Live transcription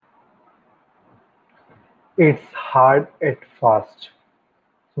It's hard at first.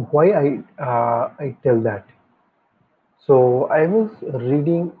 So why I tell that? So I was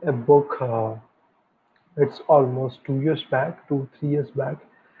reading a book. It's almost 2 years back, 2 3 years back,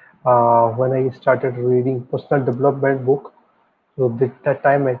 when I started reading personal development book. So that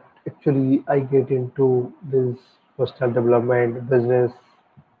time I get into this personal development business,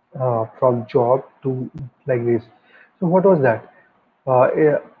 from job to like this. So what was that?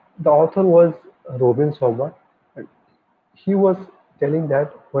 The author was Robin Sharma. He was telling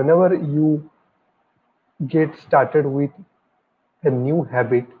that whenever you get started with a new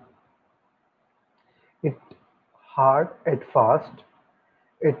habit, it hard at first,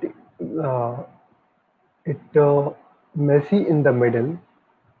 it uh, it messy in the middle,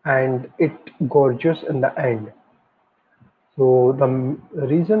 and it gorgeous in the end. So the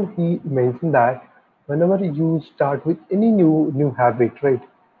reason he mentioned that whenever you start with any new habit, right?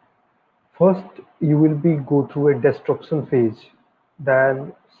 First, you will be go through a destruction phase.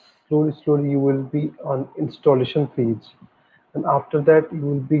 Then slowly you will be on installation phase, and after that you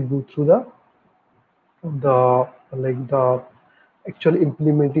will be go through the actual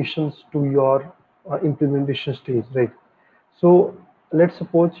implementations to your implementation stage, right? So let's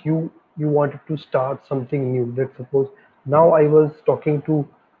suppose you wanted to start something new. Let's suppose now I was talking to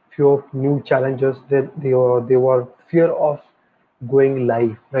few of new challengers that they were fear of going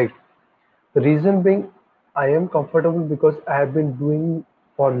live, right? The reason being, I am comfortable because I have been doing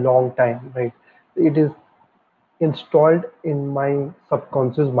for a long time, right? It is installed in my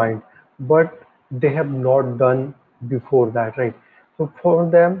subconscious mind, but they have not done before that, right? So for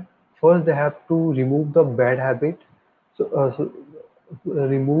them, first they have to remove the bad habit. So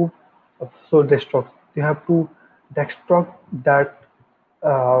remove, so destruct. They have to destruct that.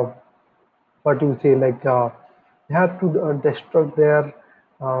 Uh, what do you say? They have to destruct their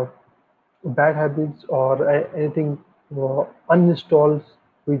uh, bad habits or anything, uninstalls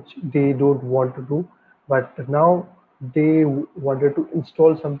which they don't want to do, but now they wanted to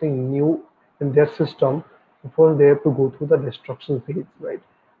install something new in their system. Before they have to go through the destruction phase, right?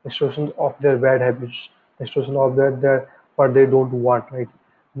 Destruction of their bad habits, destruction of their what they don't want, right?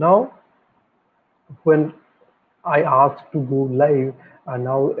 Now when I asked to go live, and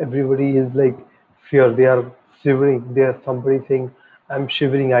now everybody is like fear. They are shivering. There's somebody saying, "I'm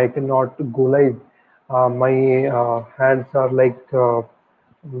shivering. I cannot go live. My hands are like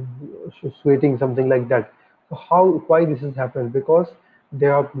sweating," something like that. So how, why this has happened? Because they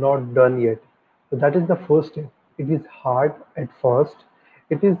have not done yet. So that is the first step. It is hard at first.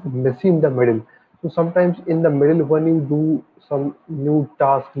 It is messy in the middle. So sometimes in the middle, when you do some new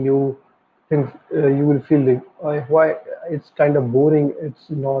task, new things, you will feel like, why it's kind of boring. It's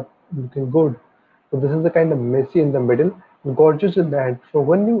not looking good. So this is the kind of messy in the middle, gorgeous in the end. So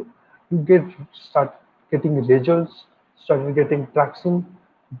when you get start getting results, start getting traction,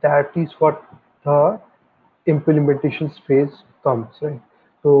 that is what the implementation phase comes, right?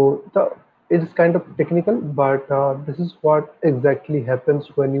 So the it is kind of technical, but this is what exactly happens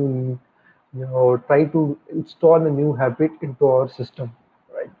when you try to install a new habit into our system,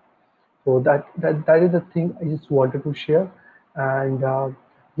 right? So that is the thing I just wanted to share, and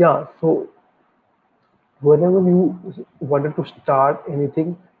yeah. So whenever you wanted to start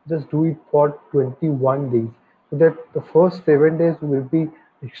anything, just do it for 21 days. So that the first 7 days will be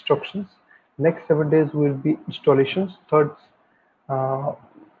instructions, next 7 days will be installations, uh,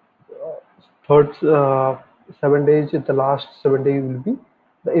 third 7 days, the last 7 days will be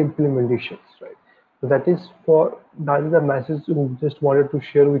the implementations, right? So that is the message we just wanted to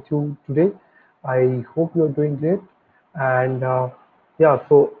share with you today. I hope you are doing great, and yeah.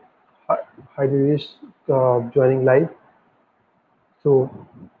 So hi, hi Dinesh, joining live. So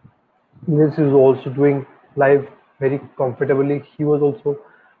Dinesh is also doing live very comfortably. He was also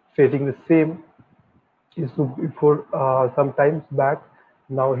facing the same issue before, sometimes back.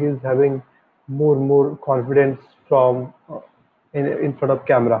 Now he's having more confidence from in front of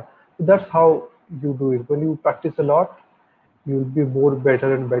camera. So that's how you do it. When you practice a lot, you'll be more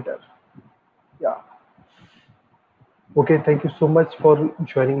better and better. Yeah. Okay. Thank you so much for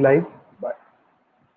joining live.